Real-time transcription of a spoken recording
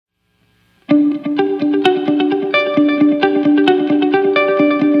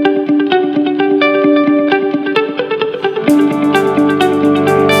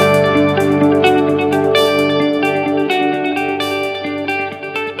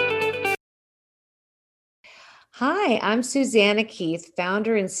Hi, I'm Susanna Keith,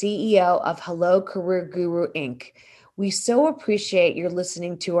 founder and CEO of Hello Career Guru Inc. We so appreciate your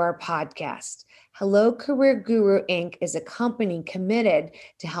listening to our podcast. Hello Career Guru Inc. is a company committed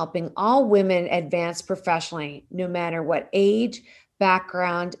to helping all women advance professionally, no matter what age,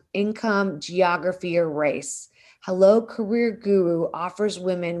 background, income, geography, or race. Hello Career Guru offers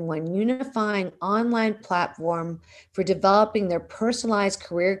women one unifying online platform for developing their personalized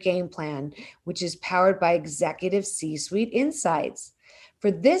career game plan, which is powered by executive C suite insights. For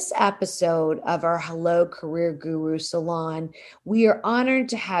this episode of our Hello Career Guru Salon, we are honored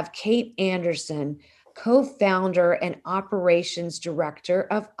to have Kate Anderson, co founder and operations director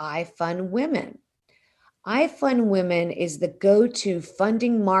of iFund Women. iFund Women is the go to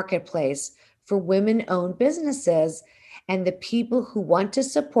funding marketplace for women owned businesses and the people who want to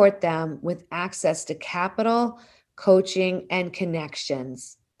support them with access to capital, coaching, and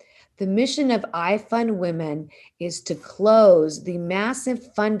connections. The mission of iFund Women is to close the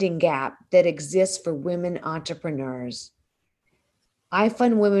massive funding gap that exists for women entrepreneurs.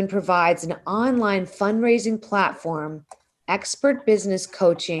 iFund Women provides an online fundraising platform, expert business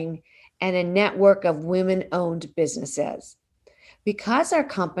coaching, and a network of women owned businesses. Because our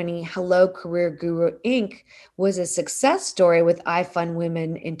company, Hello Career Guru Inc., was a success story with iFund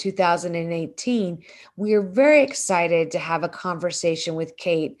Women in 2018, we are very excited to have a conversation with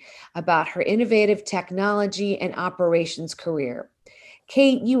Kate about her innovative technology and operations career.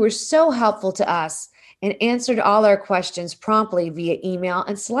 Kate, you were so helpful to us and answered all our questions promptly via email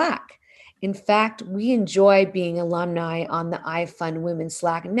and Slack. In fact, we enjoy being alumni on the iFund Women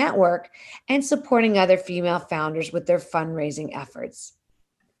Slack network and supporting other female founders with their fundraising efforts.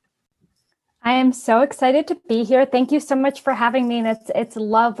 I am so excited to be here. Thank you so much for having me. And it's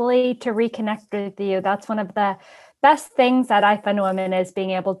lovely to reconnect with you. That's one of the best things at iFund Women is being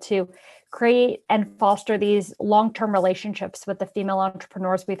able to create and foster these long-term relationships with the female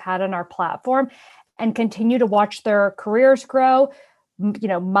entrepreneurs we've had on our platform and continue to watch their careers grow,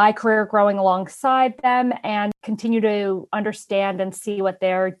 my career growing alongside them, and continue to understand and see what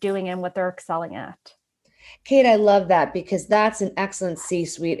they're doing and what they're excelling at. Kate, I love that because that's an excellent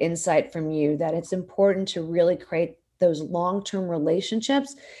C-suite insight from you, that it's important to really create those long-term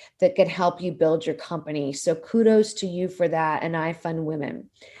relationships that can help you build your company. So kudos to you for that and iFund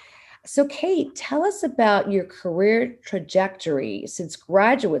Women. So Kate, tell us about your career trajectory since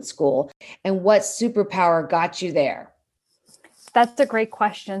graduate school and what superpower got you there. That's a great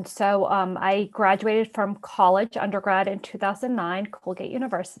question. So I graduated from college, undergrad in 2009, Colgate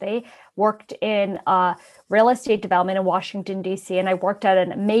University, worked in real estate development in Washington, D.C., and I worked at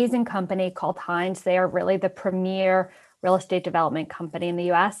an amazing company called Hines. They are really the premier real estate development company in the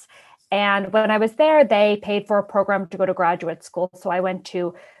U.S. And when I was there, they paid for a program to go to graduate school. So I went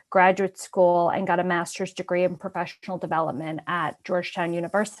to graduate school and got a master's degree in professional development at Georgetown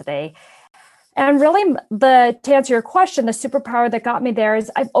University. And really, to answer your question, the superpower that got me there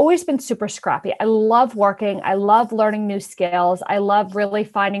is I've always been super scrappy. I love working. I love learning new skills. I love really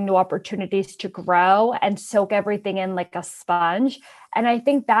finding new opportunities to grow and soak everything in like a sponge. And I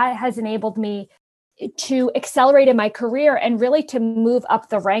think that has enabled me to accelerate in my career and really to move up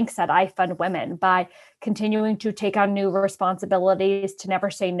the ranks at iFund Women by continuing to take on new responsibilities, to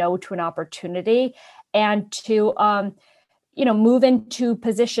never say no to an opportunity, and to move into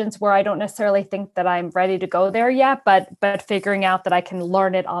positions where I don't necessarily think that I'm ready to go there yet, but figuring out that I can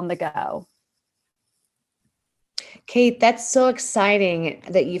learn it on the go. Kate, that's so exciting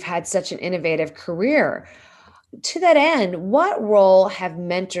that you've had such an innovative career. To that end, what role have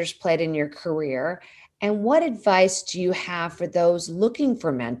mentors played in your career, and what advice do you have for those looking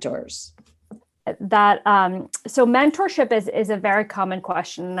for mentors? So mentorship is a very common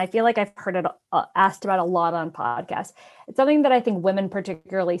question, and I feel like I've heard it asked about a lot on podcasts. It's something that I think women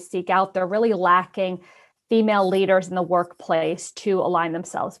particularly seek out. They're really lacking female leaders in the workplace to align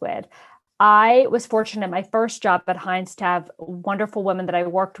themselves with. I was fortunate in my first job at Hines to have wonderful women that I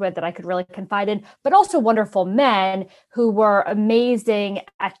worked with that I could really confide in, but also wonderful men who were amazing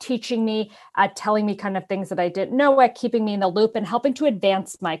at teaching me, at telling me kind of things that I didn't know, at keeping me in the loop and helping to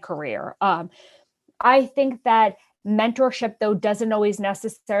advance my career. I think that mentorship, though, doesn't always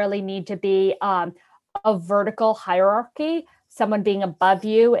necessarily need to be a vertical hierarchy, someone being above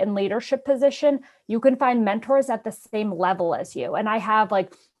you in leadership position. You can find mentors at the same level as you. And I have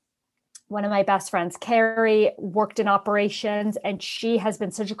one of my best friends, Carrie, worked in operations, and she has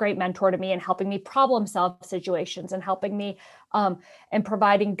been such a great mentor to me in helping me problem solve situations and helping me and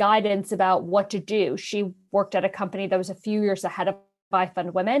providing guidance about what to do. She worked at a company that was a few years ahead of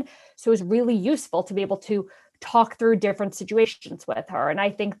iFund Women. So it was really useful to be able to talk through different situations with her. And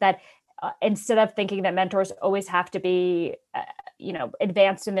I think that instead of thinking that mentors always have to be,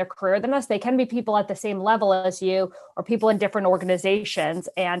 advanced in their career than us, they can be people at the same level as you or people in different organizations,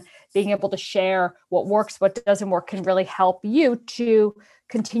 and being able to share what works, what doesn't work can really help you to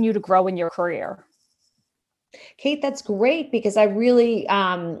continue to grow in your career. Kate, that's great, because I really,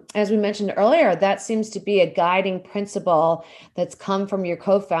 as we mentioned earlier, that seems to be a guiding principle that's come from your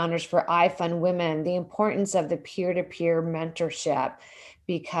co-founders for iFund Women, the importance of the peer-to-peer mentorship,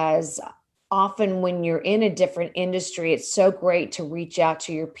 because often when you're in a different industry, it's so great to reach out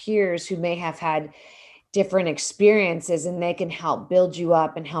to your peers who may have had different experiences, and they can help build you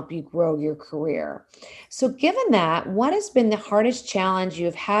up and help you grow your career. So given that, what has been the hardest challenge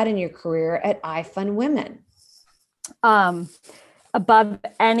you've had in your career at iFund Women? Above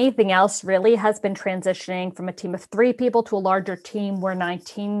anything else really has been transitioning from a team of 3 people to a larger team. We're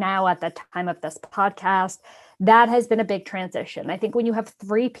 19 now at the time of this podcast. That has been a big transition. I think when you have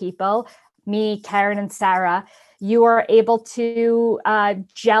 3 people, me, Karen, and Sarah, you are able to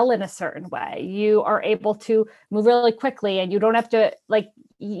gel in a certain way. You are able to move really quickly, and you don't have to,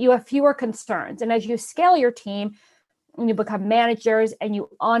 you have fewer concerns. And as you scale your team, and you become managers and you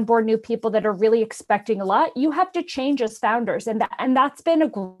onboard new people that are really expecting a lot, you have to change as founders. And that's been a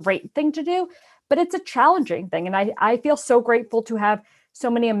great thing to do, but it's a challenging thing. And I feel so grateful to have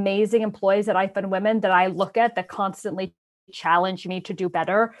so many amazing employees at iFund Women that I look at that constantly challenge me to do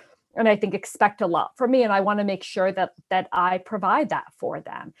better. And I think expect a lot from me. And I want to make sure that I provide that for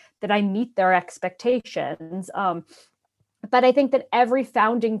them, that I meet their expectations. But I think that every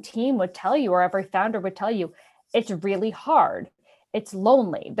founding team would tell you, or every founder would tell you, it's really hard. It's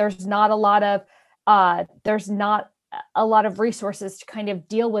lonely. There's not a lot of resources to kind of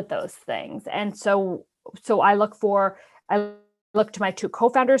deal with those things. And so I look to my 2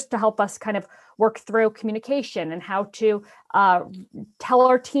 co-founders to help us kind of work through communication and how to tell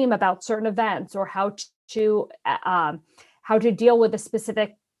our team about certain events, or how to deal with a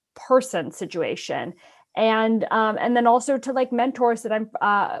specific person situation. And then also to mentors that I'm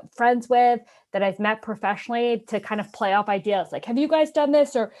friends with, that I've met professionally, to kind of play off ideas. Like, have you guys done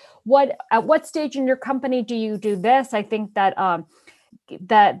this? Or at what stage in your company do you do this? I think that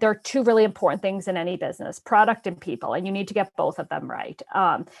that there are 2 really important things in any business: product and people, and you need to get both of them right.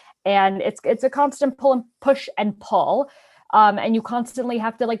 And it's a constant push and pull. And you constantly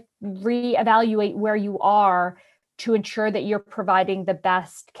have to reevaluate where you are to ensure that you're providing the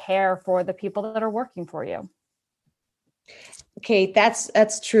best care for the people that are working for you. Kate,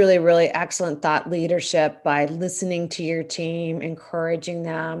 that's truly really excellent thought leadership, by listening to your team, encouraging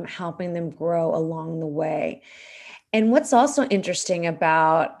them, helping them grow along the way. And what's also interesting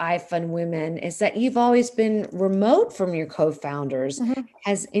about iFund Women is that you've always been remote from your co-founders. Mm-hmm.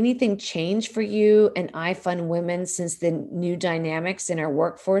 Has anything changed for you and iFund Women since the new dynamics in our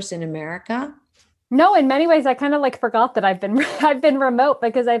workforce in America? No, in many ways, I kind of forgot that I've been remote,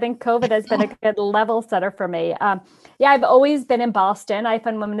 because I think COVID has been a good level setter for me. I've always been in Boston.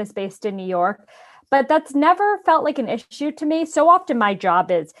 iFund Women is based in New York, but that's never felt like an issue to me. So often my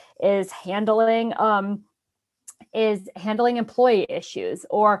job is handling employee issues,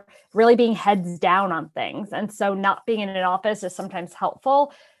 or really being heads down on things. And so not being in an office is sometimes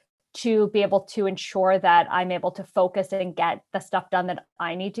helpful to be able to ensure that I'm able to focus and get the stuff done that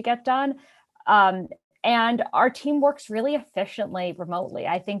I need to get done. And our team works really efficiently remotely.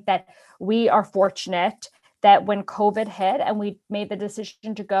 I think that we are fortunate that when COVID hit and we made the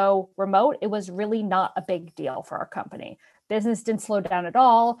decision to go remote, it was really not a big deal for our company. Business didn't slow down at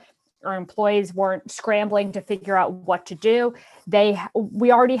all. Our employees weren't scrambling to figure out what to do.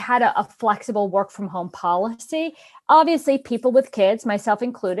 We already had a flexible work from home policy. Obviously, people with kids, myself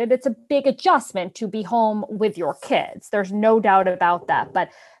included, it's a big adjustment to be home with your kids. There's no doubt about that. But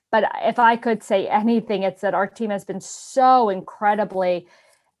if I could say anything, it's that our team has been so incredibly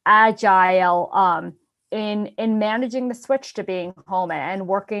agile in managing the switch to being home and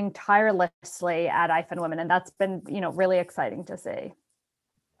working tirelessly at iFund Women. And that's been, really exciting to see.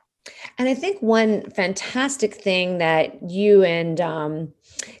 And I think one fantastic thing that you and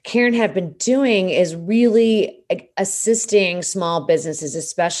Karen have been doing is really assisting small businesses,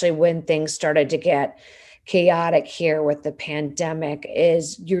 especially when things started to get chaotic here with the pandemic.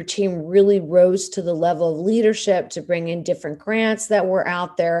 Is your team really rose to the level of leadership to bring in different grants that were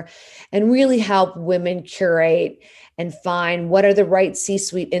out there and really help women curate and find what are the right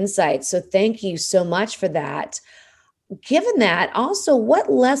C-suite insights. So thank you so much for that. Given that, also,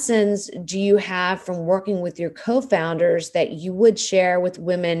 what lessons do you have from working with your co-founders that you would share with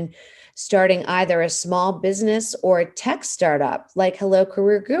women starting either a small business or a tech startup like Hello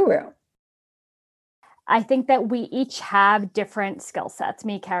Career Guru? I think that we each have different skill sets,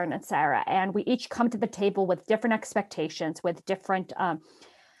 me, Karen, and Sarah, and we each come to the table with different expectations, with different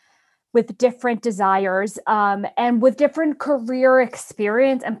desires, and with different career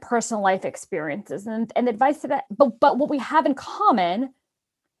experience and personal life experiences. And advice that, but what we have in common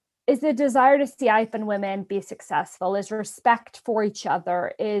is the desire to see IFN women be successful, is respect for each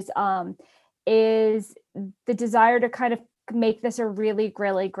other, is the desire to kind of make this a really,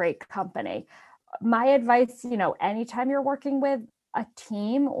 really great company. My advice, anytime you're working with a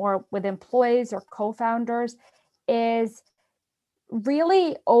team or with employees or co-founders, is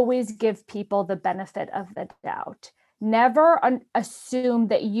really always give people the benefit of the doubt. Never assume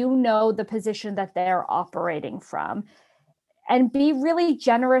that you know the position that they're operating from, and be really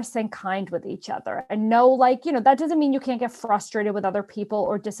generous and kind with each other. And know, that doesn't mean you can't get frustrated with other people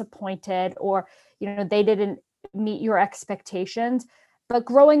or disappointed, or, they didn't meet your expectations. But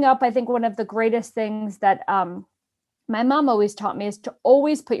growing up, I think one of the greatest things that my mom always taught me is to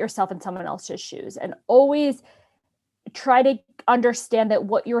always put yourself in someone else's shoes, and always try to understand that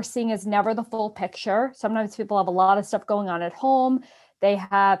what you're seeing is never the full picture. Sometimes people have a lot of stuff going on at home. They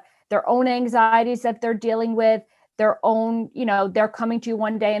have their own anxieties that they're dealing with, their own, they're coming to you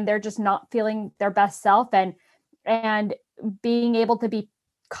one day and they're just not feeling their best self. And being able to be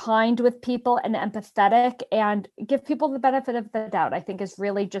kind with people and empathetic and give people the benefit of the doubt, I think is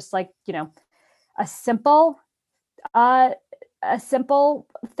really just a simple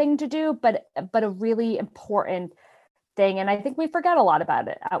thing to do, but a really important thing. And I think we forget a lot about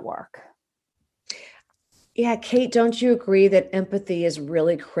it at work. Yeah, Kate, don't you agree that empathy is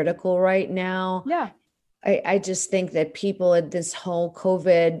really critical right now? Yeah. I just think that people in this whole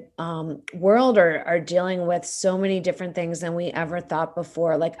COVID world are dealing with so many different things than we ever thought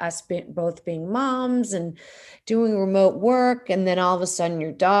before, like us both being moms and doing remote work. And then all of a sudden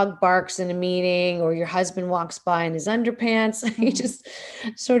your dog barks in a meeting, or your husband walks by in his underpants. Mm-hmm. You just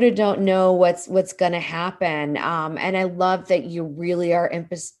sort of don't know what's going to happen. And I love that you really are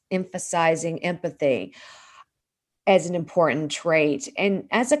emphasizing empathy as an important trait. And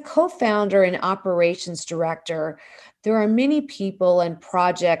as a co-founder and operations director, there are many people and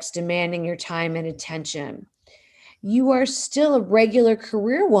projects demanding your time and attention. You are still a regular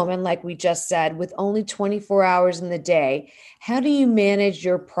career woman, like we just said, with only 24 hours in the day. How do you manage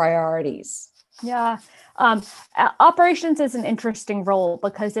your priorities? Yeah. Operations is an interesting role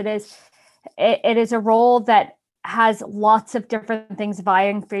because it is a role that has lots of different things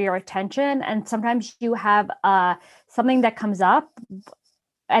vying for your attention. And sometimes you have something that comes up,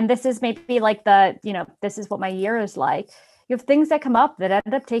 and this is maybe this is what my year is like. You have things that come up that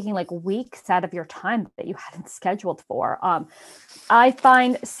end up taking weeks out of your time that you hadn't scheduled for. I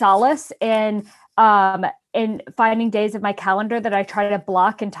find solace in finding days of my calendar that I try to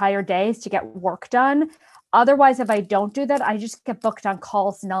block entire days to get work done. Otherwise, if I don't do that, I just get booked on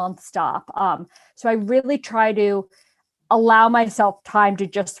calls nonstop. So I really try to allow myself time to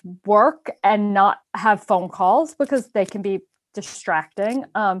just work and not have phone calls because they can be distracting.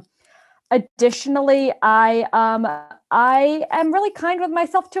 Additionally, I am really kind with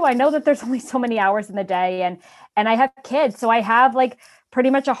myself too. I know that there's only so many hours in the day, and I have kids, so I have pretty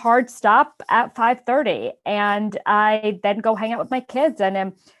much a hard stop at 5:30, and I then go hang out with my kids and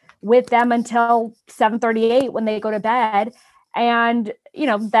am with them until 7:38 when they go to bed. And,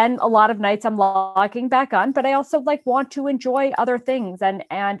 then a lot of nights I'm logging back on, but I also want to enjoy other things. And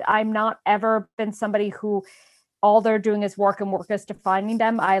I'm not ever been somebody who all they're doing is work and work is defining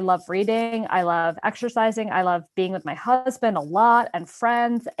them. I love reading. I love exercising. I love being with my husband a lot and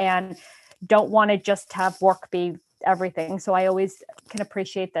friends, and don't want to just have work be everything. So I always can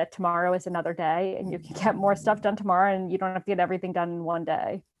appreciate that tomorrow is another day and you can get more stuff done tomorrow and you don't have to get everything done in one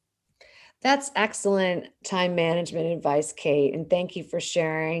day. That's excellent time management advice, Kate. And thank you for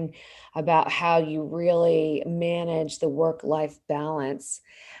sharing about how you really manage the work-life balance.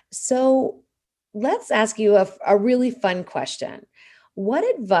 So let's ask you a really fun question. What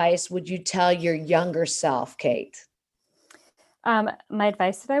advice would you tell your younger self, Kate? My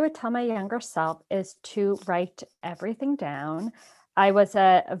advice that I would tell my younger self is to write everything down. I was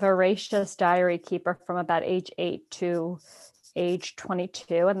a voracious diary keeper from about age 8 to age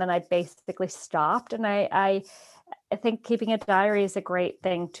 22. And then I basically stopped. And I think keeping a diary is a great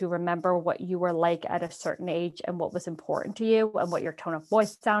thing to remember what you were like at a certain age and what was important to you and what your tone of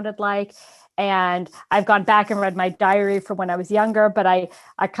voice sounded like. And I've gone back and read my diary from when I was younger, but I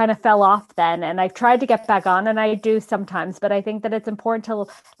kind of fell off then. And I've tried to get back on, and I do sometimes, but I think that it's important to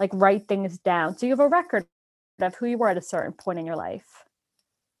write things down, so you have a record of who you were at a certain point in your life.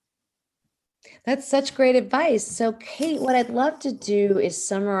 That's such great advice. So, Kate, what I'd love to do is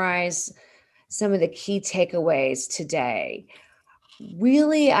summarize some of the key takeaways today.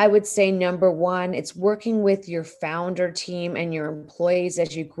 Really, I would say number one, it's working with your founder team and your employees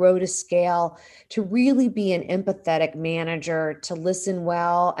as you grow to scale to really be an empathetic manager, to listen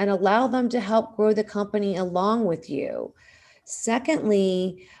well and allow them to help grow the company along with you.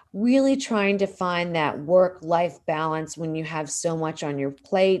 Secondly, really trying to find that work-life balance when you have so much on your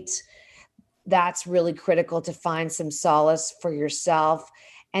plate. That's really critical to find some solace for yourself.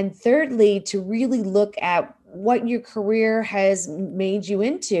 And thirdly, to really look at what your career has made you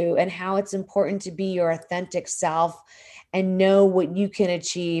into and how it's important to be your authentic self and know what you can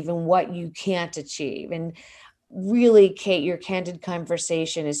achieve and what you can't achieve. And really, Kate, your candid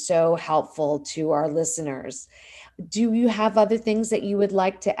conversation is so helpful to our listeners. Do you have other things that you would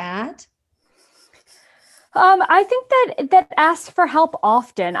like to add? I think that ask for help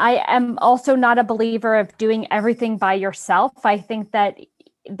often. I am also not a believer of doing everything by yourself. I think that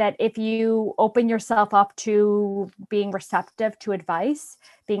if you open yourself up to being receptive to advice,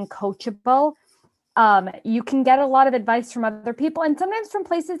 being coachable, you can get a lot of advice from other people, and sometimes from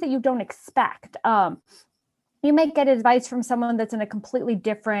places that you don't expect. You may get advice from someone that's in a completely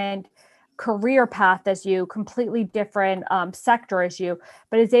different career path as you, completely different sector as you,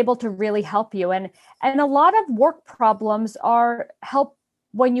 but is able to really help you. And a lot of work problems are help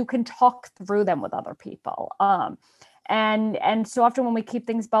when you can talk through them with other people. And so often when we keep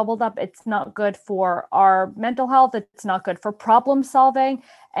things bubbled up, it's not good for our mental health. It's not good for problem solving.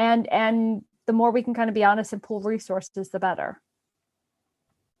 And the more we can kind of be honest and pool resources, the better.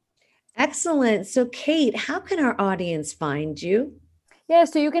 Excellent. So, Kate, how can our audience find you? Yeah,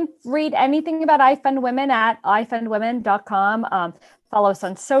 so you can read anything about iFundWomen at ifundwomen.com. Follow us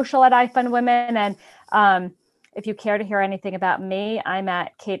on social at iFundWomen. And if you care to hear anything about me, I'm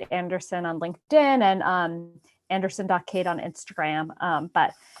at Kate Anderson on LinkedIn and Anderson.Kate on Instagram.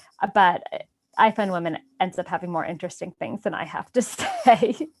 But iFundWomen ends up having more interesting things than I have to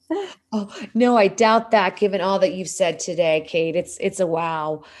say. Oh, no, I doubt that given all that you've said today, Kate. It's a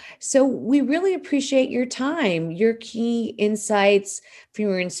wow. So we really appreciate your time, your key insights from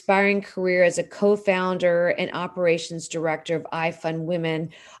your inspiring career as a co-founder and operations director of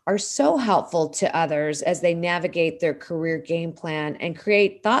iFundWomen are so helpful to others as they navigate their career game plan and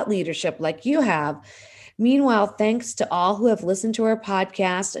create thought leadership like you have. Meanwhile, thanks to all who have listened to our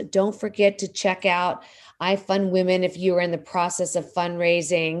podcast. Don't forget to check out iFundWomen if you are in the process of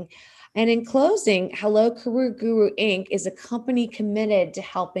fundraising. And in closing, Hello Career Guru Inc. is a company committed to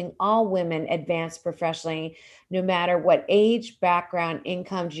helping all women advance professionally, no matter what age, background,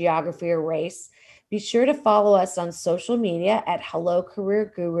 income, geography, or race. Be sure to follow us on social media at Hello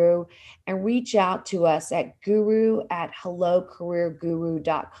Career Guru and reach out to us at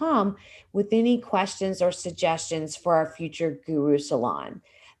guru@hellocareerguru.com with any questions or suggestions for our future Guru Salon.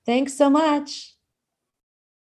 Thanks so much.